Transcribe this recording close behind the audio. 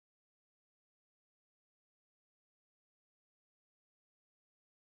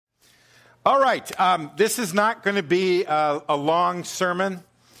All right, this is not going to be a long sermon.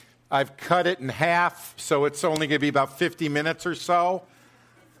 I've cut it in half, so it's only going to be about 50 minutes or so.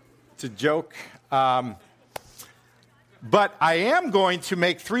 It's a joke. But I am going to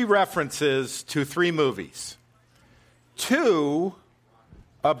make 3 references to 3 movies. 2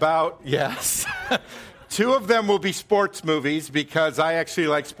 about, yes, 2 of them will be sports movies because I actually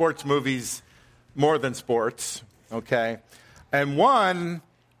like sports movies more than sports, okay? And 1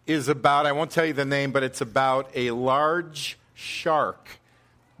 is about, I won't tell you the name, but it's about a large shark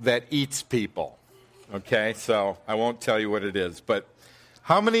that eats people. Okay, so I won't tell you what it is. But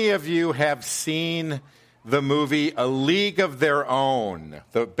how many of you have seen the movie A League of Their Own?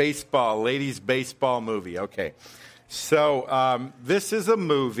 The baseball, ladies' baseball movie. Okay, so this is a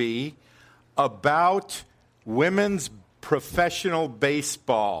movie about women's professional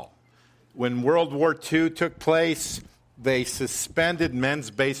baseball. When World War II took place, they suspended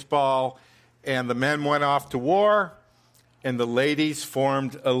men's baseball, and the men went off to war, and the ladies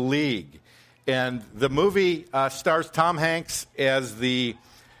formed a league. And the movie stars Tom Hanks as the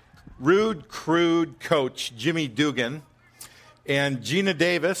rude, crude coach, Jimmy Dugan, and Geena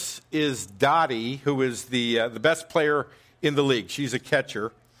Davis is Dottie, who is the best player in the league. She's a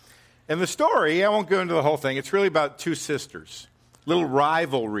catcher. And the story, I won't go into the whole thing, it's really about 2 sisters, little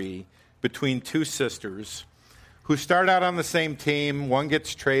rivalry between 2 sisters who start out on the same team. One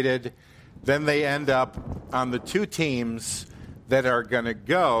gets traded. Then they end up on the 2 teams that are going to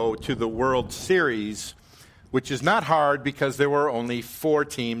go to the World Series, which is not hard because there were only 4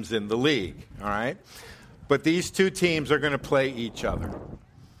 teams in the league, all right? But these 2 teams are going to play each other.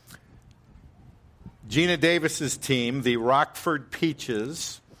 Geena Davis's team, the Rockford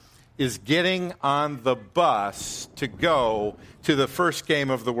Peaches, is getting on the bus to go to the first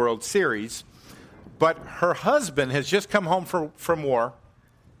game of the World Series. But her husband has just come home from war.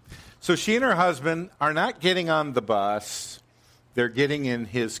 So she and her husband are not getting on the bus. They're getting in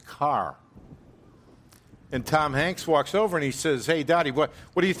his car. And Tom Hanks walks over and he says, "Hey, Dottie, what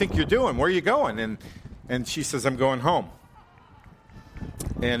do you think you're doing? Where are you going?" And she says, "I'm going home."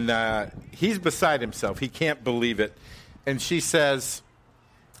 And he's beside himself. He can't believe it. And she says,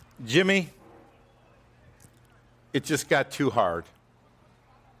 "Jimmy, it just got too hard.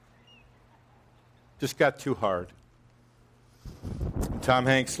 Just got too hard." Tom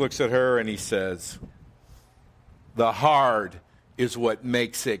Hanks looks at her and he says, "The hard is what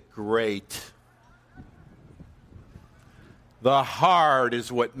makes it great. The hard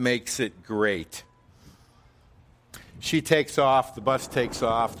is what makes it great." She takes off, the bus takes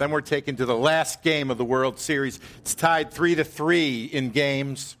off. Then we're taken to the last game of the World Series. It's tied 3-3 in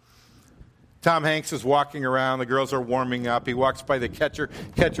games. Tom Hanks is walking around. The girls are warming up. He walks by the catcher.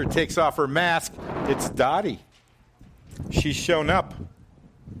 Catcher takes off her mask. It's Dottie. She's shown up.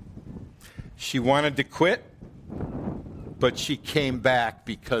 She wanted to quit, but she came back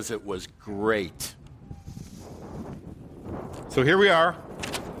because it was great. So here we are.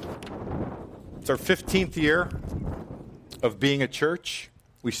 It's our 15th year of being a church.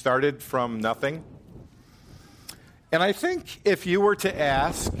 We started from nothing. And I think if you were to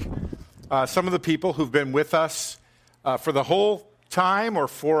ask some of the people who've been with us for the whole time or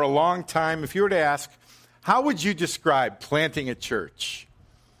for a long time, if you were to ask, how would you describe planting a church?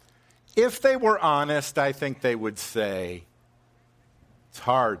 If they were honest, I think they would say, it's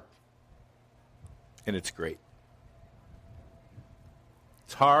hard and it's great.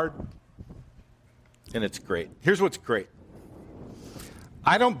 It's hard and it's great. Here's what's great.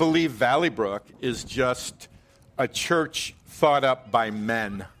 I don't believe Valley Brook is just a church thought up by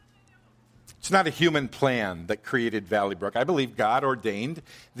men. It's not a human plan that created Valley Brook. I believe God ordained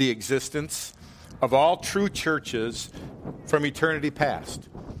the existence of all true churches from eternity past.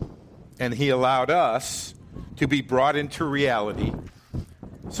 And he allowed us to be brought into reality.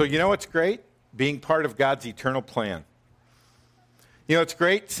 So you know what's great? Being part of God's eternal plan. You know, it's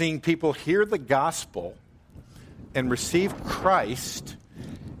great seeing people hear the gospel and receive Christ,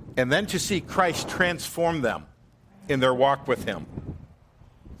 and then to see Christ transform them in their walk with him.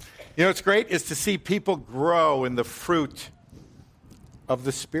 You know what's great is to see people grow in the fruit of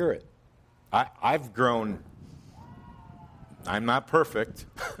the Spirit. I've grown. I'm not perfect,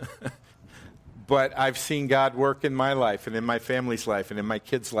 but I've seen God work in my life and in my family's life and in my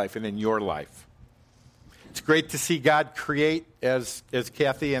kids' life and in your life. It's great to see God create, as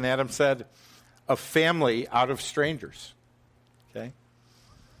Kathy and Adam said, a family out of strangers. Okay?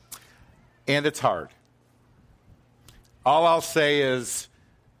 And it's hard. All I'll say is,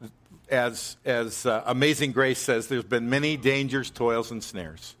 as Amazing Grace says, there's been many dangers, toils, and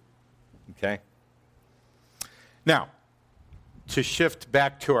snares. Okay? Now, to shift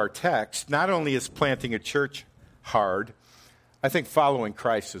back to our text, not only is planting a church hard, I think following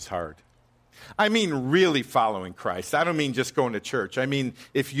Christ is hard. I mean really following Christ. I don't mean just going to church. I mean,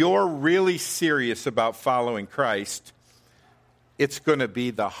 if you're really serious about following Christ, it's going to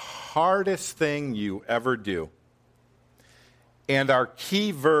be the hardest thing you ever do. And our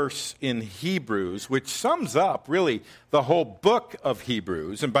key verse in Hebrews, which sums up really the whole book of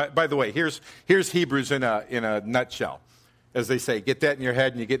Hebrews, and by the way, here's Hebrews in a nutshell. As they say, get that in your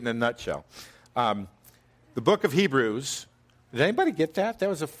head and you get in a nutshell. The book of Hebrews, did anybody get that? That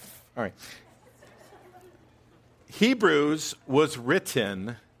was all right. Hebrews was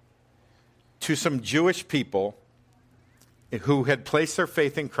written to some Jewish people who had placed their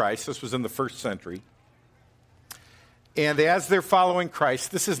faith in Christ. This was in the first century. And as they're following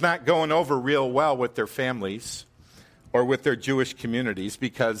Christ, this is not going over real well with their families or with their Jewish communities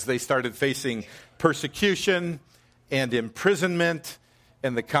because they started facing persecution and imprisonment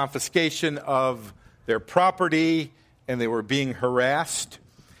and the confiscation of their property, and they were being harassed.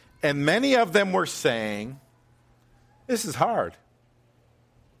 And many of them were saying, this is hard.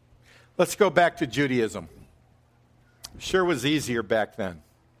 Let's go back to Judaism. Sure was easier back then.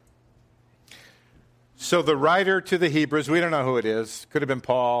 So the writer to the Hebrews, we don't know who it is. Could have been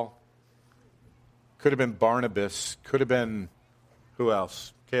Paul. Could have been Barnabas. Could have been, who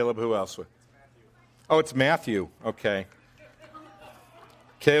else? Caleb, who else? Oh, it's Matthew. Okay.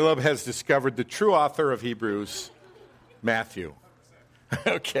 Caleb has discovered the true author of Hebrews, Matthew.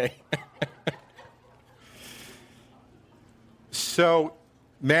 Okay. So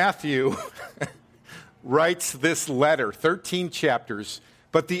Matthew writes this letter, 13 chapters,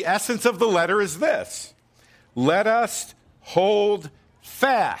 but the essence of the letter is this: let us hold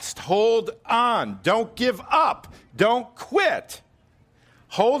fast, hold on, don't give up, don't quit.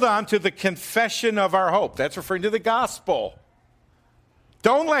 Hold on to the confession of our hope. That's referring to the gospel.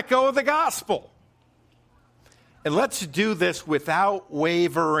 Don't let go of the gospel. And let's do this without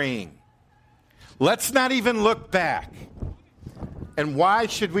wavering. Let's not even look back. And why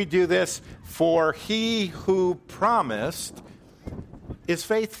should we do this? For he who promised is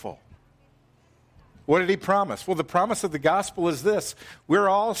faithful. What did he promise? Well, the promise of the gospel is this: we're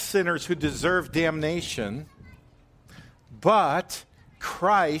all sinners who deserve damnation, but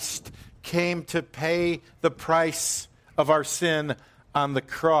Christ came to pay the price of our sin on the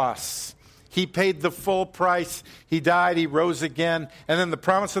cross. He paid the full price. He died, he rose again. And then the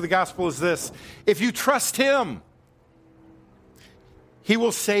promise of the gospel is this: if you trust him, he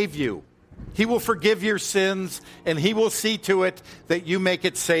will save you. He will forgive your sins, and he will see to it that you make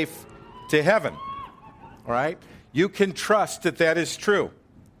it safe to heaven. All right? You can trust that that is true.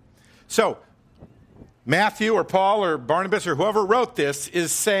 So, Matthew or Paul or Barnabas or whoever wrote this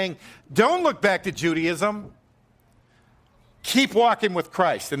is saying, don't look back to Judaism. Keep walking with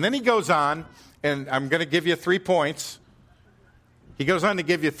Christ. And then he goes on, and I'm going to give you 3 points. He goes on to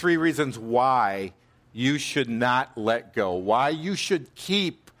give you 3 reasons why you should not let go, why you should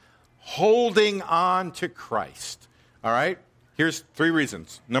keep holding on to Christ. All right? Here's 3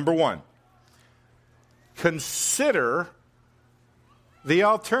 reasons. Number 1, consider the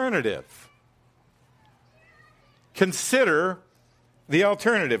alternative. Consider the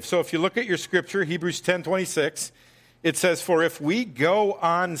alternative. So if you look at your scripture, Hebrews 10:26, it says, for if we go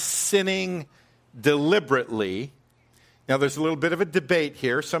on sinning deliberately. Now there's a little bit of a debate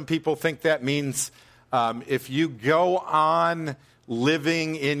here. Some people think that means if you go on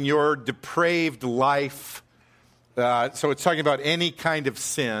living in your depraved life, so it's talking about any kind of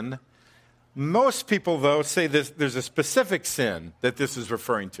sin. Most people, though, say there's a specific sin that this is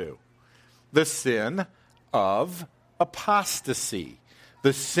referring to. The sin of apostasy.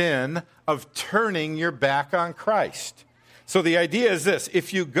 The sin of turning your back on Christ. So the idea is this: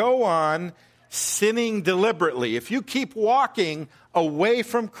 if you go on sinning deliberately, if you keep walking away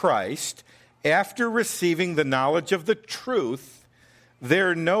from Christ after receiving the knowledge of the truth,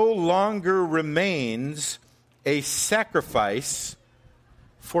 there no longer remains a sacrifice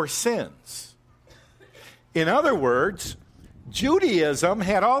for sins. In other words, Judaism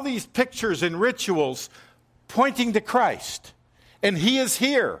had all these pictures and rituals pointing to Christ. And he is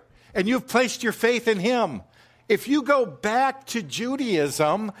here, and you've placed your faith in him. If you go back to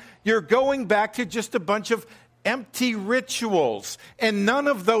Judaism, you're going back to just a bunch of empty rituals, and none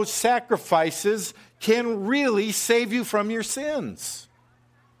of those sacrifices can really save you from your sins.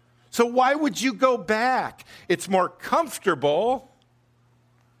 So why would you go back? It's more comfortable.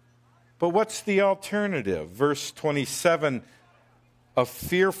 But what's the alternative? Verse 27, a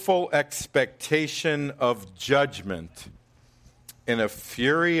fearful expectation of judgment and a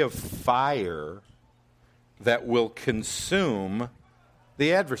fury of fire that will consume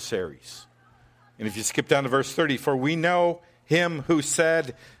the adversaries. And if you skip down to verse 30, for we know him who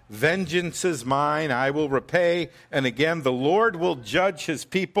said, vengeance is mine, I will repay. And again, the Lord will judge his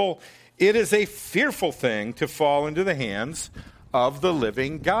people. It is a fearful thing to fall into the hands of the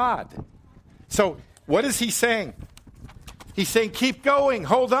living God. So what is he saying? He's saying, keep going,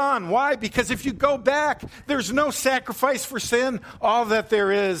 hold on. Why? Because if you go back, there's no sacrifice for sin. All that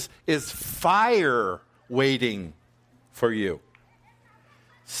there is fire waiting for you.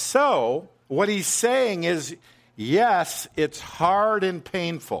 So what he's saying is, yes, it's hard and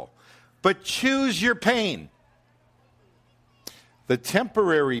painful, but choose your pain. The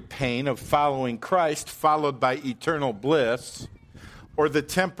temporary pain of following Christ, followed by eternal bliss, or the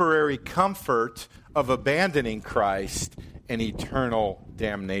temporary comfort of abandoning Christ and eternal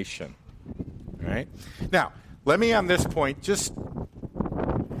damnation. All right? Now, let me on this point just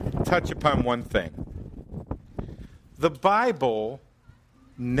touch upon one thing. The Bible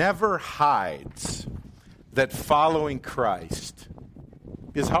never hides that following Christ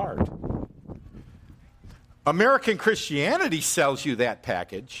is hard. American Christianity sells you that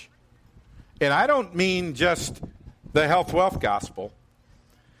package. And I don't mean just the health wealth gospel.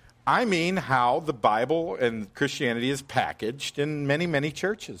 I mean how the Bible and Christianity is packaged in many, many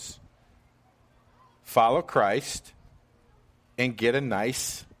churches. Follow Christ and get a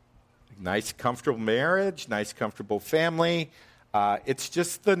nice, comfortable marriage, nice, comfortable family. It's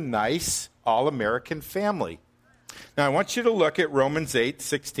just the nice, all-American family. Now, I want you to look at Romans 8,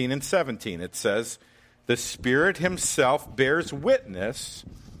 16 and 17. It says, the Spirit himself bears witness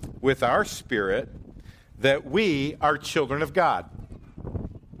with our spirit that we are children of God.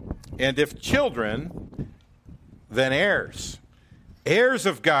 And if children, then heirs. Heirs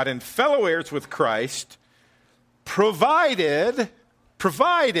of God and fellow heirs with Christ, provided,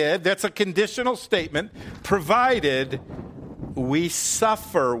 that's a conditional statement, provided we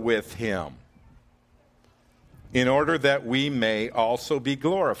suffer with him, in order that we may also be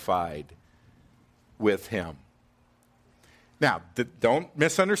glorified with him. Now, don't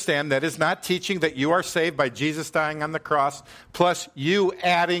misunderstand. That is not teaching that you are saved by Jesus dying on the cross, plus you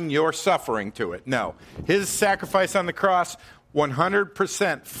adding your suffering to it. No. His sacrifice on the cross,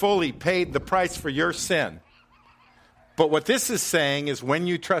 100% fully paid the price for your sin. But what this is saying is when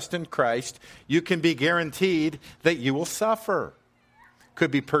you trust in Christ, you can be guaranteed that you will suffer. Could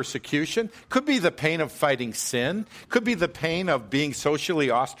be persecution, could be the pain of fighting sin, could be the pain of being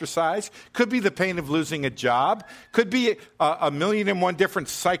socially ostracized, could be the pain of losing a job, could be a million and one different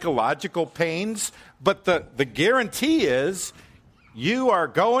psychological pains. But the guarantee is you are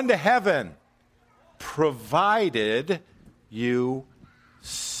going to heaven, provided you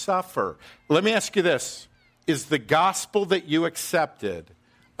suffer. Let me ask you this. Is the gospel that you accepted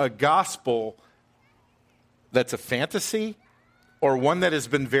a gospel that's a fantasy, or one that has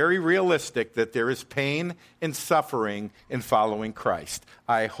been very realistic, that there is pain and suffering in following Christ?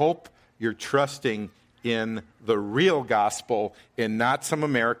 I hope you're trusting in the real gospel and not some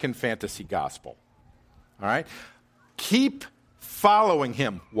American fantasy gospel. All right? Keep following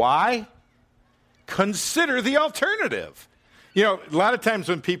him. Why? Consider the alternative. You know, a lot of times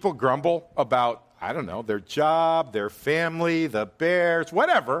when people grumble about, I don't know, their job, their family, the Bears,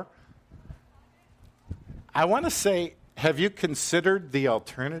 whatever, I want to say, have you considered the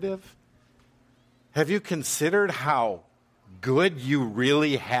alternative? Have you considered how good you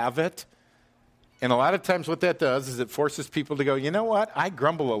really have it? And a lot of times what that does is it forces people to go, you know what? I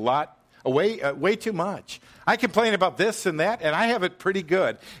grumble a lot, way too much. I complain about this and that, and I have it pretty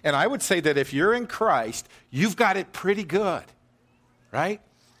good. And I would say that if you're in Christ, you've got it pretty good, right?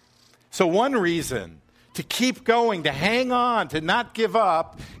 So one reason to keep going, to hang on, to not give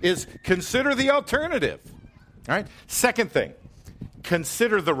up, is consider the alternative. All right? Second thing,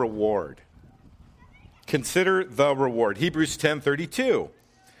 consider the reward. Consider the reward. Hebrews 10:32.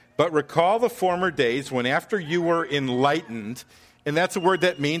 But recall the former days when after you were enlightened, and that's a word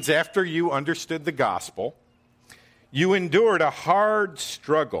that means after you understood the gospel, you endured a hard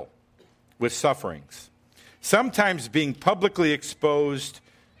struggle with sufferings, sometimes being publicly exposed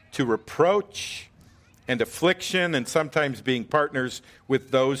to reproach and affliction, and sometimes being partners with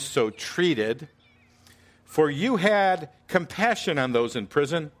those so treated. For you had compassion on those in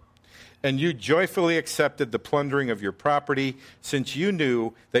prison, and you joyfully accepted the plundering of your property, since you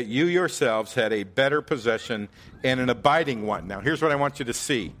knew that you yourselves had a better possession and an abiding one. Now, here's what I want you to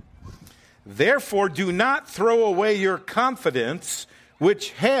see. Therefore, do not throw away your confidence,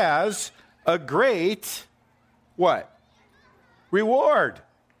 which has a great, what? Reward.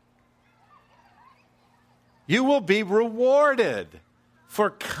 You will be rewarded for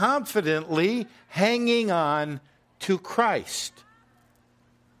confidently hanging on to Christ.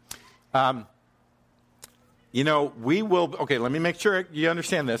 We will, okay, let me make sure you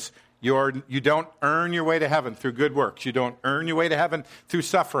understand this. You don't earn your way to heaven through good works. You don't earn your way to heaven through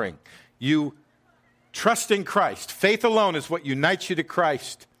suffering. You trust in Christ. Faith alone is what unites you to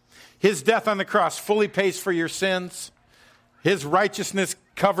Christ. His death on the cross fully pays for your sins. His righteousness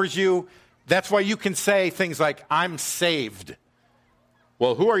covers you. That's why you can say things like, I'm saved.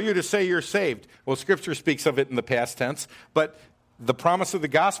 Well, who are you to say you're saved? Well, Scripture speaks of it in the past tense, but the promise of the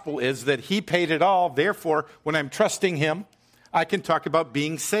gospel is that he paid it all. Therefore, when I'm trusting him, I can talk about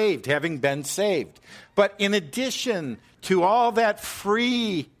being saved, having been saved. But in addition to all that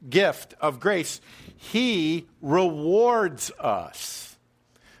free gift of grace, he rewards us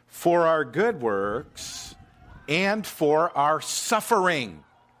for our good works and for our suffering.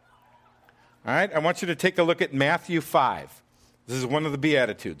 All right, I want you to take a look at Matthew 5. This is one of the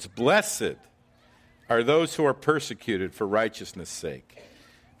Beatitudes. Blessed are those who are persecuted for righteousness' sake,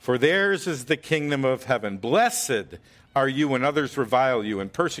 for theirs is the kingdom of heaven. Blessed are you when others revile you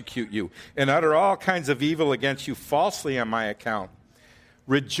and persecute you and utter all kinds of evil against you falsely on my account.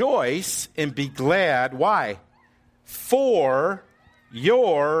 Rejoice and be glad. Why? For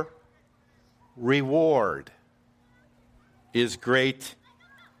your reward is great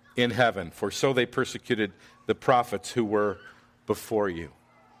in heaven, for so they persecuted the prophets who were before you.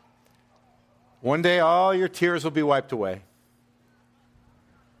 One day all your tears will be wiped away.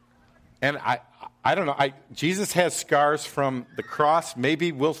 And I don't know, Jesus has scars from the cross.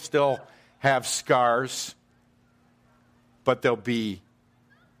 Maybe we'll still have scars, but there'll be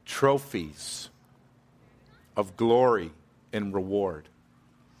trophies of glory and reward.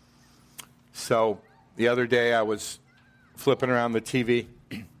 So the other day I was flipping around the TV,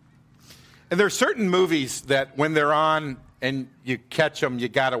 and there are certain movies that when they're on and you catch them, you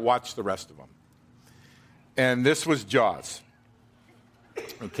got to watch the rest of them. And this was Jaws.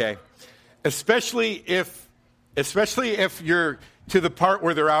 Okay? Especially if you're to the part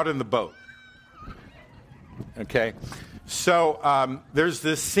where they're out in the boat. Okay? So there's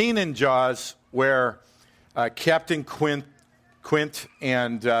this scene in Jaws where Captain Quint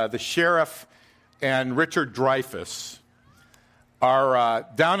and the sheriff and Richard Dreyfuss are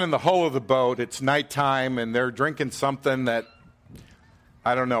down in the hull of the boat. It's nighttime, and they're drinking something that,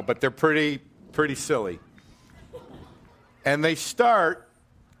 I don't know, but they're pretty silly. And they start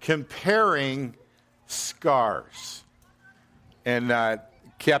comparing scars. And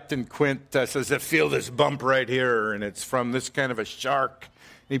Captain Quint says, I feel this bump right here, and it's from this kind of a shark.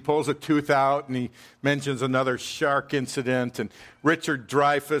 And he pulls a tooth out, and he mentions another shark incident. And Richard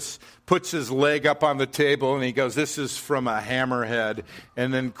Dreyfuss puts his leg up on the table, and he goes, this is from a hammerhead.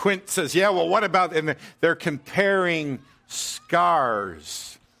 And then Quint says, yeah, well, what about, and they're comparing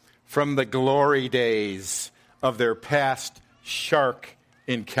scars from the glory days of their past shark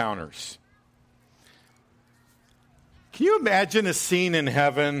encounters. Can you imagine a scene in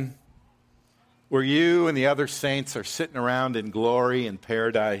heaven where you and the other saints are sitting around in glory and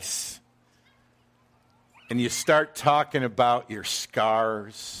paradise, and you start talking about your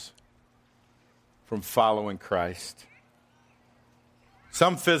scars from following Christ?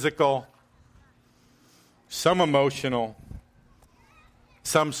 Some physical, some emotional,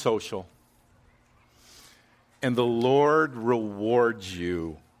 some social. And the Lord rewards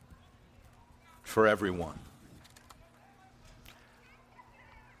you for everyone.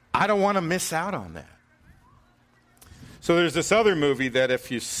 I don't want to miss out on that. So there's this other movie that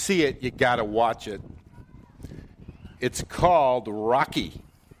if you see it, you got to watch it. It's called Rocky.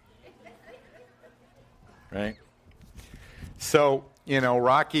 Right? So,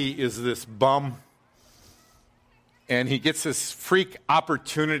 Rocky is this bum, and he gets this freak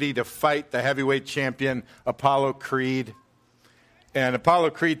opportunity to fight the heavyweight champion, Apollo Creed. And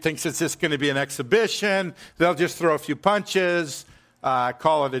Apollo Creed thinks it's just going to be an exhibition. They'll just throw a few punches,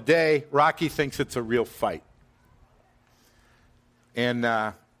 call it a day. Rocky thinks it's a real fight.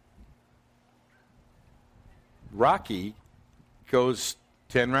 And Rocky goes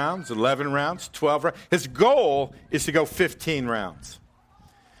 10 rounds, 11 rounds, 12 rounds. His goal is to go 15 rounds.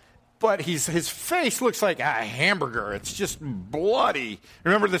 But his face looks like a hamburger. It's just bloody.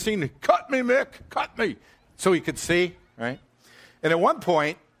 Remember the scene? Cut me, Mick, cut me. So he could see, right? And at one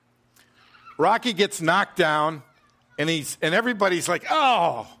point, Rocky gets knocked down, and everybody's like,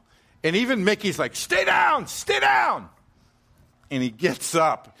 oh. And even Mickey's like, stay down, stay down. And he gets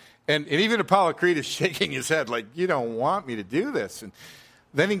up. And even Apollo Creed is shaking his head like, you don't want me to do this. And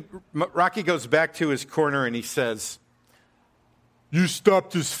then Rocky goes back to his corner, and he says, you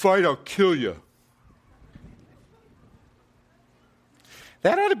stop this fight, I'll kill you.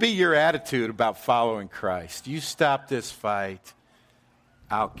 That ought to be your attitude about following Christ. You stop this fight,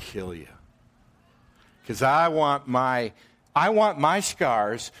 I'll kill you. Because I want my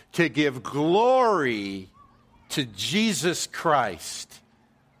scars to give glory to Jesus Christ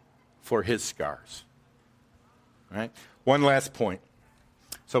for his scars. All right? One last point.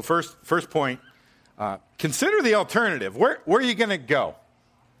 So first point, consider the alternative. Where are you going to go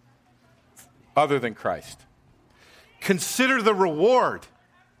other than Christ? Consider the reward.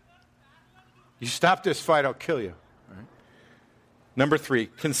 You stop this fight, I'll kill you. All right? Number 3,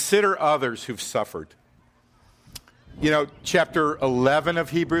 consider others who've suffered. You know, chapter 11 of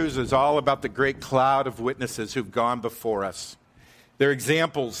Hebrews is all about the great cloud of witnesses who've gone before us. They're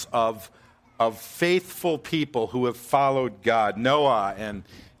examples of faithful people who have followed God. Noah and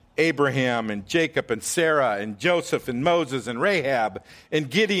Abraham and Jacob and Sarah and Joseph and Moses and Rahab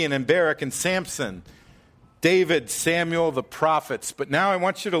and Gideon and Barak and Samson, David, Samuel, the prophets. But now I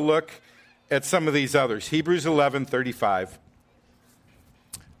want you to look at some of these others. Hebrews 11:35.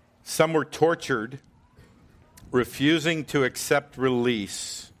 Some were tortured, refusing to accept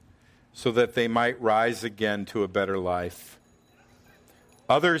release so that they might rise again to a better life.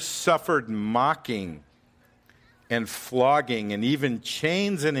 Others suffered mocking and flogging and even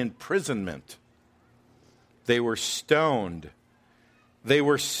chains and imprisonment. They were stoned. They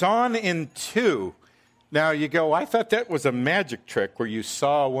were sawn in two. Now you go, I thought that was a magic trick where you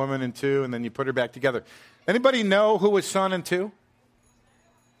saw a woman in two and then you put her back together. Anybody know who was sawn in two?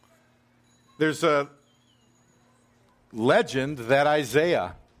 There's a legend that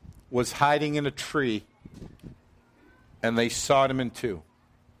Isaiah was hiding in a tree and they sawed him in two.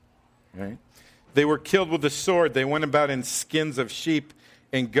 Right? They were killed with a sword. They went about in skins of sheep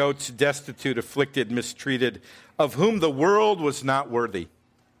and goats, destitute, afflicted, mistreated, of whom the world was not worthy,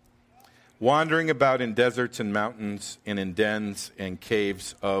 wandering about in deserts and mountains and in dens and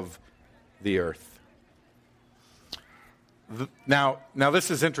caves of the earth. Now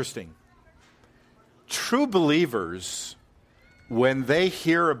this is interesting. True believers, when they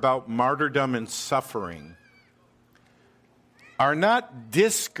hear about martyrdom and suffering, are not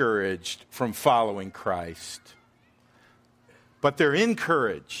discouraged from following Christ, but they're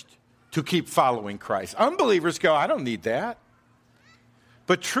encouraged to keep following Christ. Unbelievers go, I don't need that.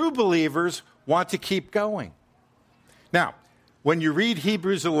 But true believers want to keep going. Now, when you read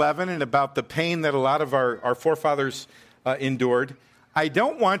Hebrews 11 and about the pain that a lot of our forefathers endured, I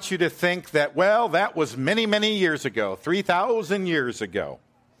don't want you to think that, well, that was many, many years ago, 3,000 years ago.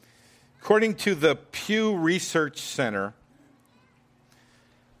 According to the Pew Research Center,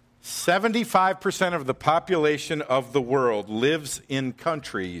 75% of the population of the world lives in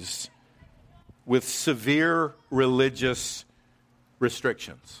countries with severe religious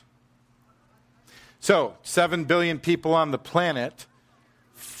restrictions. So, 7 billion people on the planet,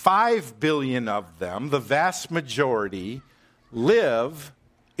 5 billion of them, the vast majority, live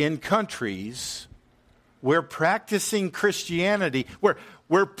in countries where practicing Christianity,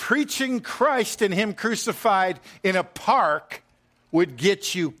 where preaching Christ and Him crucified in a park would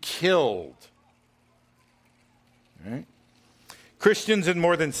get you killed. Right? Christians in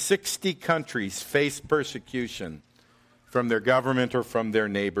more than 60 countries face persecution from their government or from their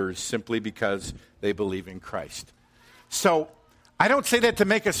neighbors simply because they believe in Christ. So, I don't say that to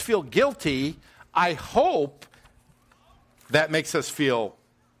make us feel guilty. I hope that makes us feel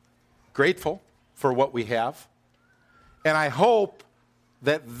grateful for what we have. And I hope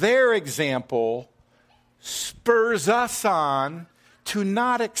that their example spurs us on to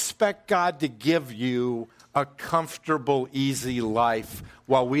not expect God to give you a comfortable, easy life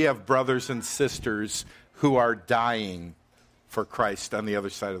while we have brothers and sisters who are dying for Christ on the other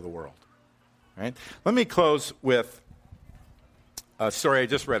side of the world. Right? Let me close with a story I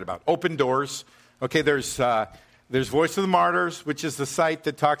just read about. Open Doors. Okay, there's Voice of the Martyrs, which is the site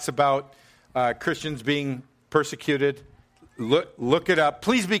that talks about Christians being persecuted. Look it up.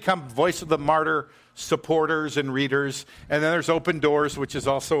 Please become Voice of the Martyr supporters and readers. And then there's Open Doors, which is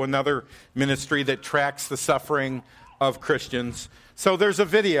also another ministry that tracks the suffering of Christians. So there's a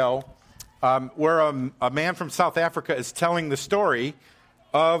video where a man from South Africa is telling the story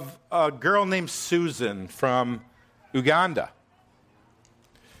of a girl named Susan from Uganda.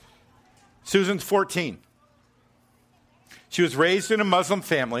 Susan's 14. She was raised in a Muslim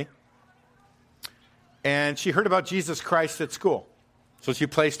family, and she heard about Jesus Christ at school. So she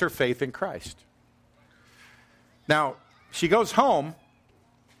placed her faith in Christ. Now, she goes home,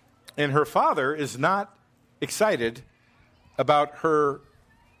 and her father is not excited about her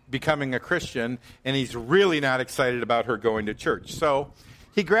becoming a Christian, and he's really not excited about her going to church. So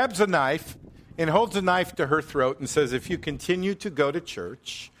he grabs a knife, and holds a knife to her throat and says, if you continue to go to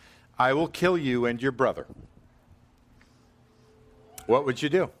church, I will kill you and your brother. What would you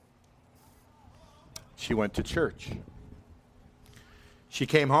do? She went to church. She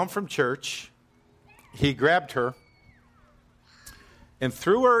came home from church. He grabbed her and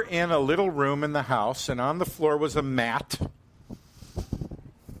threw her in a little room in the house, and on the floor was a mat.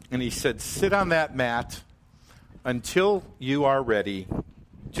 And he said, sit on that mat until you are ready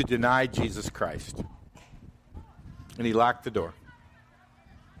to deny Jesus Christ. And he locked the door.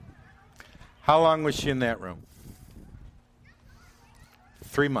 How long was she in that room?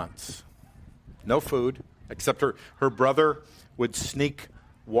 3 months. No food, except her brother would sneak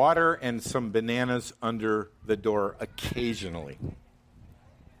water and some bananas under the door occasionally.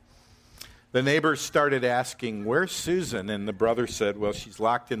 The neighbors started asking, where's Susan? And the brother said, well, she's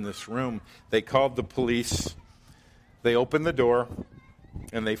locked in this room. They called the police. They opened the door,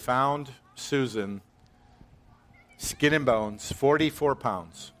 and they found Susan, skin and bones, 44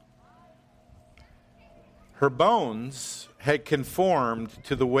 pounds. Her bones had conformed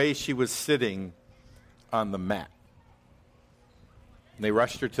to the way she was sitting on the mat. And they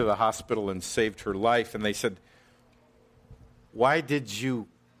rushed her to the hospital and saved her life. And they said, why did you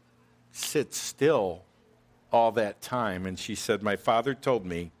sit still all that time? And she said, my father told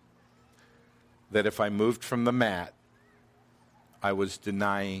me that if I moved from the mat, I was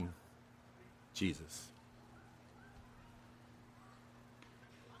denying Jesus.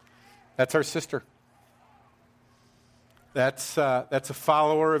 That's our sister. That's a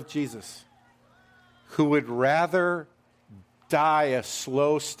follower of Jesus who would rather die a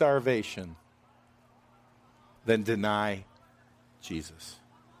slow starvation than deny Jesus.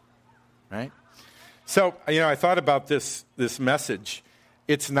 Right? So, I thought about this message.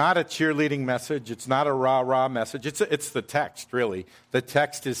 It's not a cheerleading message. It's not a rah-rah message. It's the text, really. The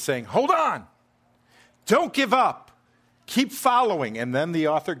text is saying, hold on. Don't give up. Keep following. And then the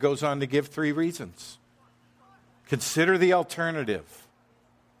author goes on to give 3 reasons. Consider the alternative.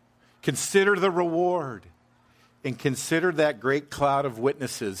 Consider the reward. And consider that great cloud of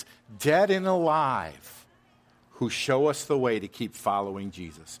witnesses, dead and alive, who show us the way to keep following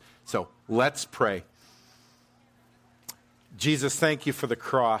Jesus. So let's pray. Jesus, thank you for the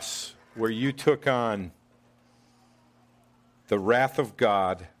cross where you took on the wrath of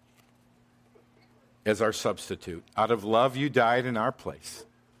God as our substitute. Out of love, you died in our place.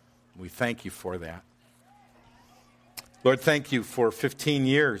 We thank you for that. Lord, thank you for 15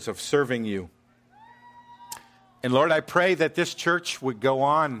 years of serving you. And Lord, I pray that this church would go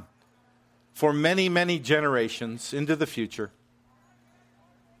on for many, many generations into the future,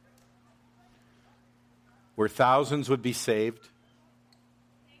 where thousands would be saved,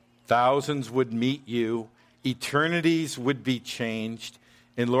 thousands would meet you, eternities would be changed.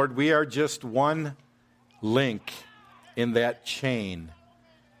 And Lord, we are just one link in that chain.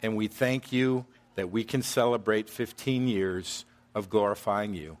 And we thank you that we can celebrate 15 years of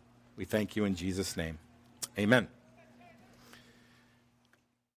glorifying you. We thank you in Jesus' name. Amen.